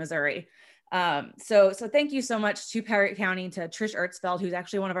southeastern Missouri. So thank you so much to Perry County, to Trish Ertzfeld, who's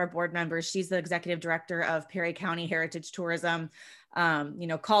actually one of our board members. She's the executive director of Perry County Heritage Tourism.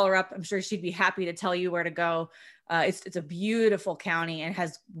 Call her up. I'm sure she'd be happy to tell you where to go. It's a beautiful county and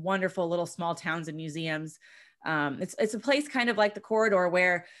has wonderful little small towns and museums. It's a place kind of like the corridor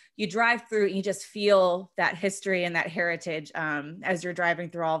where you drive through and you just feel that history and that heritage as you're driving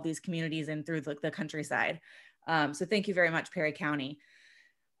through all of these communities and through the countryside. So thank you very much, Perry County.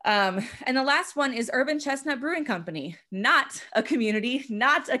 And the last one is Urban Chestnut Brewing Company, not a community,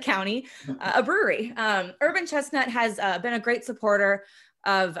 not a county, a brewery. Urban Chestnut has been a great supporter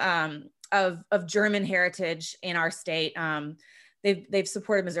of German heritage in our state. They've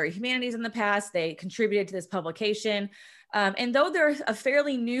supported Missouri Humanities in the past. They contributed to this publication. And though they're a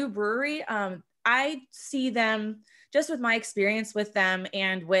fairly new brewery, I see them, just with my experience with them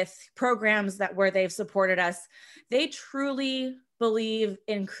and with programs where they've supported us, they truly believe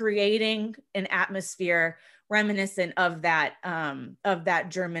in creating an atmosphere reminiscent of that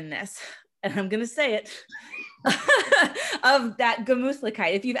Germanness. And I'm going to say it, of that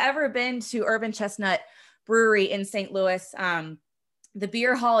Gemütlichkeit. If you've ever been to Urban Chestnut Brewery in St. Louis, the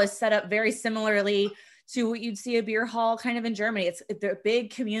beer hall is set up very similarly to what you'd see a beer hall kind of in Germany. They're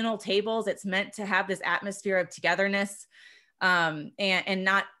big communal tables. It's meant to have this atmosphere of togetherness and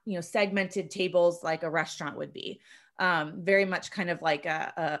not, segmented tables like a restaurant would be. Very much kind of like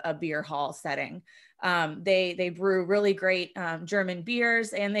a beer hall setting. They brew really great German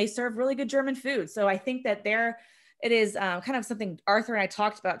beers, and they serve really good German food. So I think that it is kind of something Arthur and I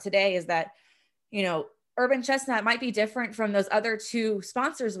talked about today, is that, Urban Chestnut might be different from those other two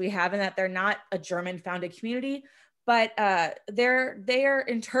sponsors we have in that they're not a German founded community, but they are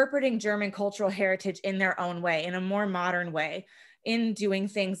interpreting German cultural heritage in their own way, in a more modern way, in doing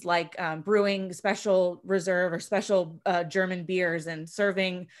things like brewing special reserve or special German beers and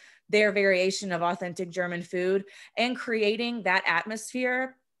serving their variation of authentic German food and creating that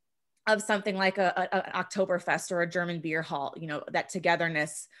atmosphere of something like an Oktoberfest or a German beer hall, that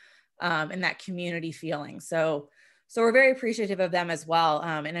togetherness and that community feeling. So we're very appreciative of them as well,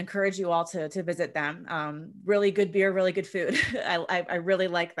 and encourage you all to visit them. Really good beer, really good food. I really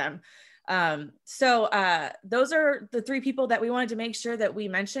like them. So those are the three people that we wanted to make sure that we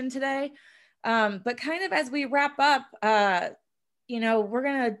mentioned today. But kind of as we wrap up, we're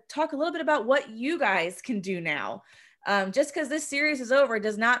going to talk a little bit about what you guys can do now. Just because this series is over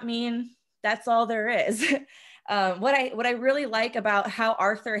does not mean that's all there is. What I really like about how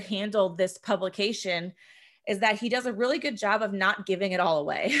Arthur handled this publication is that he does a really good job of not giving it all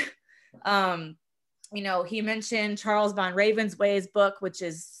away. He mentioned Charles von Ravensway's book, which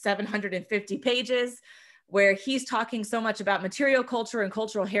is 750 pages, where he's talking so much about material culture and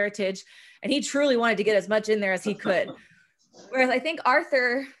cultural heritage, and he truly wanted to get as much in there as he could. Whereas I think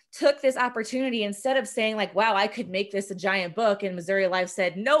Arthur took this opportunity, instead of saying like, wow, I could make this a giant book, and Missouri Life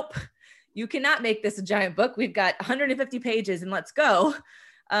said, nope, you cannot make this a giant book. We've got 150 pages and let's go.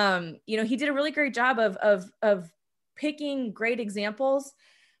 He did a really great job of picking great examples,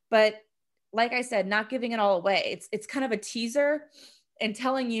 but like I said, not giving it all away. It's kind of a teaser and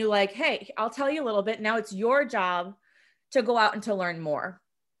telling you like, hey, I'll tell you a little bit. Now it's your job to go out and to learn more.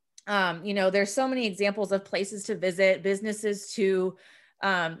 There's so many examples of places to visit, businesses to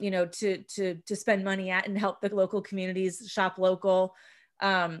spend money at and help the local communities shop local.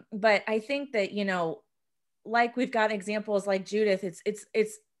 But I think that, like we've got examples like Judith,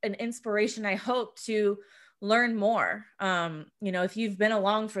 it's an inspiration, I hope, to learn more. If you've been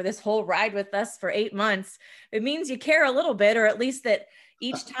along for this whole ride with us for 8 months, it means you care a little bit, or at least that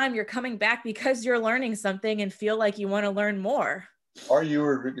each time you're coming back because you're learning something and feel like you want to learn more. Or you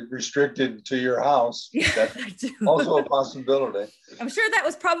were restricted to your house. That's also a possibility. I'm sure that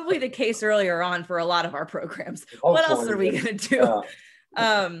was probably the case earlier on for a lot of our programs. Hopefully, what else are we going to do?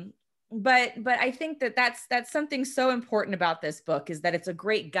 Yeah. But I think that's something so important about this book, is that it's a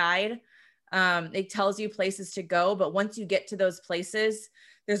great guide. It tells you places to go, but once you get to those places,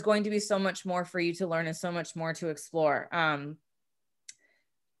 there's going to be so much more for you to learn and so much more to explore.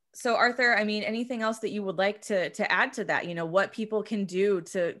 So Arthur, anything else that you would like to add to that? What people can do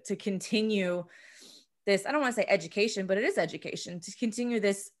to continue this, I don't want to say education, but it is education, to continue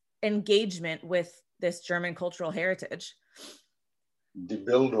this engagement with this German cultural heritage. Die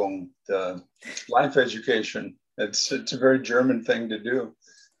Bildung, the life education. It's a very German thing to do.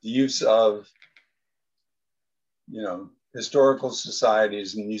 The use of historical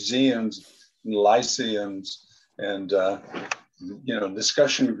societies and museums and lyceums and,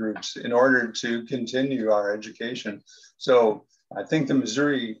 discussion groups in order to continue our education. So I think the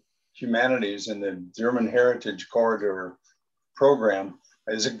Missouri Humanities and the German Heritage Corridor program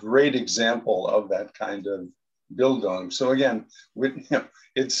is a great example of that kind of Bildung. So again,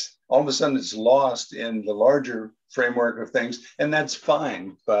 it's all of a sudden it's lost in the larger framework of things, and that's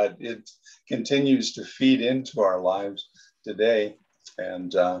fine, but it continues to feed into our lives today.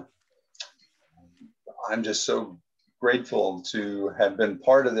 And I'm just so grateful to have been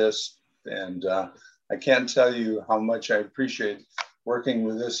part of this. And I can't tell you how much I appreciate working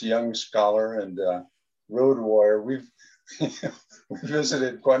with this young scholar and road warrior. We've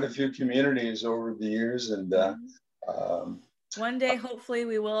visited quite a few communities over the years, and one day, hopefully,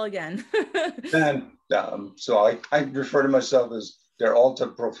 we will again. And so I refer to myself as their Alta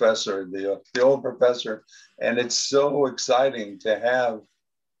professor, the old professor, and it's so exciting to have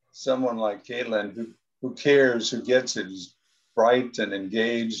someone like Caitlin who cares, who gets it, is bright and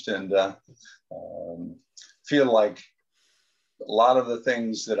engaged, and feel like a lot of the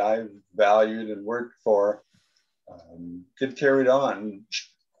things that I've valued and worked for get carried on.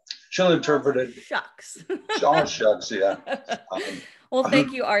 She'll interpret it. Shucks. Oh, shucks, yeah. Well,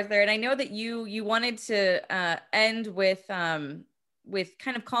 thank you, Arthur. And I know that you wanted to end with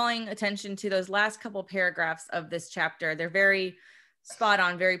kind of calling attention to those last couple paragraphs of this chapter. They're very spot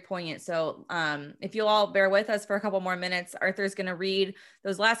on, very poignant. So if you'll all bear with us for a couple more minutes, Arthur's going to read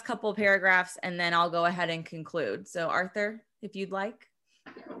those last couple paragraphs, and then I'll go ahead and conclude. So Arthur, if you'd like.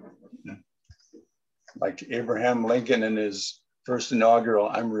 Like Abraham Lincoln in his first inaugural,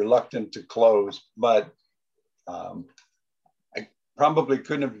 I'm reluctant to close, but I probably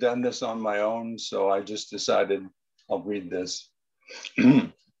couldn't have done this on my own, so I just decided I'll read this.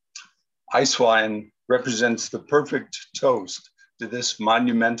 Ice wine represents the perfect toast to this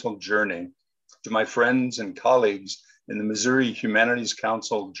monumental journey. To my friends and colleagues in the Missouri Humanities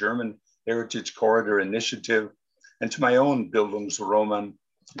Council German Heritage Corridor Initiative, and to my own Bildungsroman,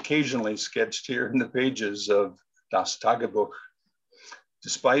 occasionally sketched here in the pages of Das Tagebuch.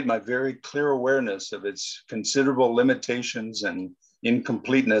 Despite my very clear awareness of its considerable limitations and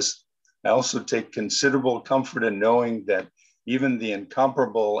incompleteness, I also take considerable comfort in knowing that even the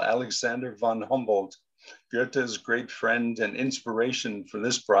incomparable Alexander von Humboldt, Goethe's great friend and inspiration for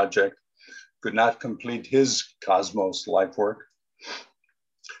this project, could not complete his Cosmos life work.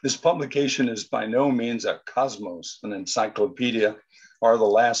 This publication is by no means a cosmos, an encyclopedia, or the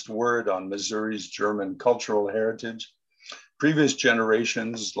last word on Missouri's German cultural heritage. Previous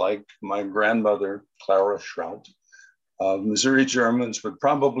generations, like my grandmother, Clara Schraut, of Missouri Germans would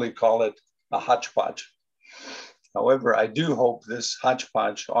probably call it a hodgepodge. However, I do hope this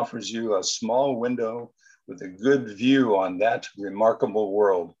hodgepodge offers you a small window with a good view on that remarkable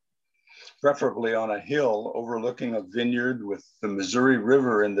world, preferably on a hill overlooking a vineyard with the Missouri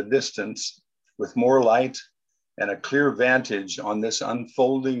River in the distance, with more light and a clear vantage on this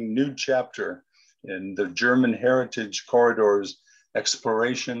unfolding new chapter in the German Heritage Corridor's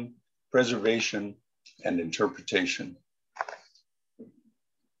exploration, preservation, and interpretation.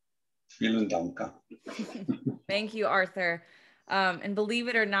 Vielen Dank. Thank you, Arthur. And believe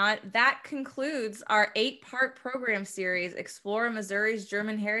it or not, that concludes our 8-part program series, Explore Missouri's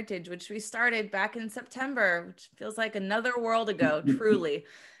German Heritage, which we started back in September, which feels like another world ago, truly.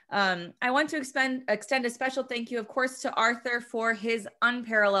 I want to extend a special thank you, of course, to Arthur for his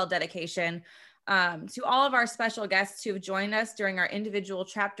unparalleled dedication, to all of our special guests who have joined us during our individual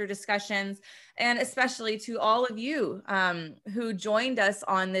chapter discussions, and especially to all of you who joined us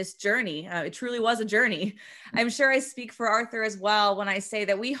on this journey. It truly was a journey. I'm sure I speak for Arthur as well when I say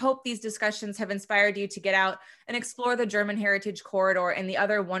that we hope these discussions have inspired you to get out and explore the German Heritage Corridor and the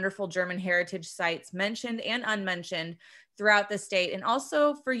other wonderful German heritage sites mentioned and unmentioned throughout the state, and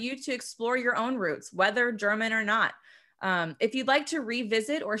also for you to explore your own roots, whether German or not. If you'd like to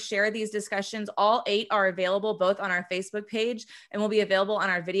revisit or share these discussions, all 8 are available both on our Facebook page and will be available on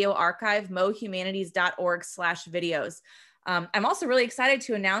our video archive, mohumanities.org/videos. I'm also really excited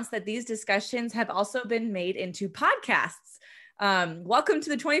to announce that these discussions have also been made into podcasts. Welcome to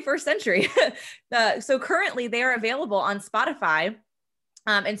the 21st century. So currently they are available on Spotify.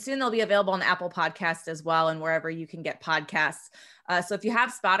 And soon they'll be available on Apple Podcasts as well, and wherever you can get podcasts. So if you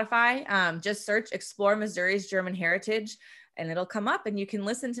have Spotify, just search Explore Missouri's German Heritage, and it'll come up and you can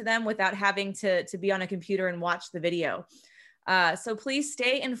listen to them without having to be on a computer and watch the video. So please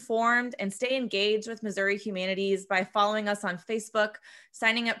stay informed and stay engaged with Missouri Humanities by following us on Facebook,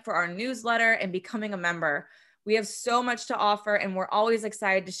 signing up for our newsletter, and becoming a member. We have so much to offer, and we're always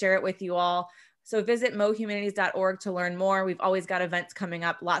excited to share it with you all. So visit mohumanities.org to learn more. We've always got events coming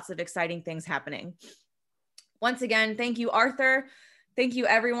up, lots of exciting things happening. Once again, thank you, Arthur. Thank you,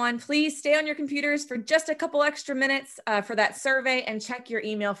 everyone. Please stay on your computers for just a couple extra minutes for that survey and check your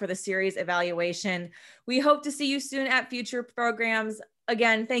email for the series evaluation. We hope to see you soon at future programs.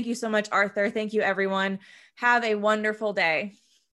 Again, thank you so much, Arthur. Thank you, everyone. Have a wonderful day.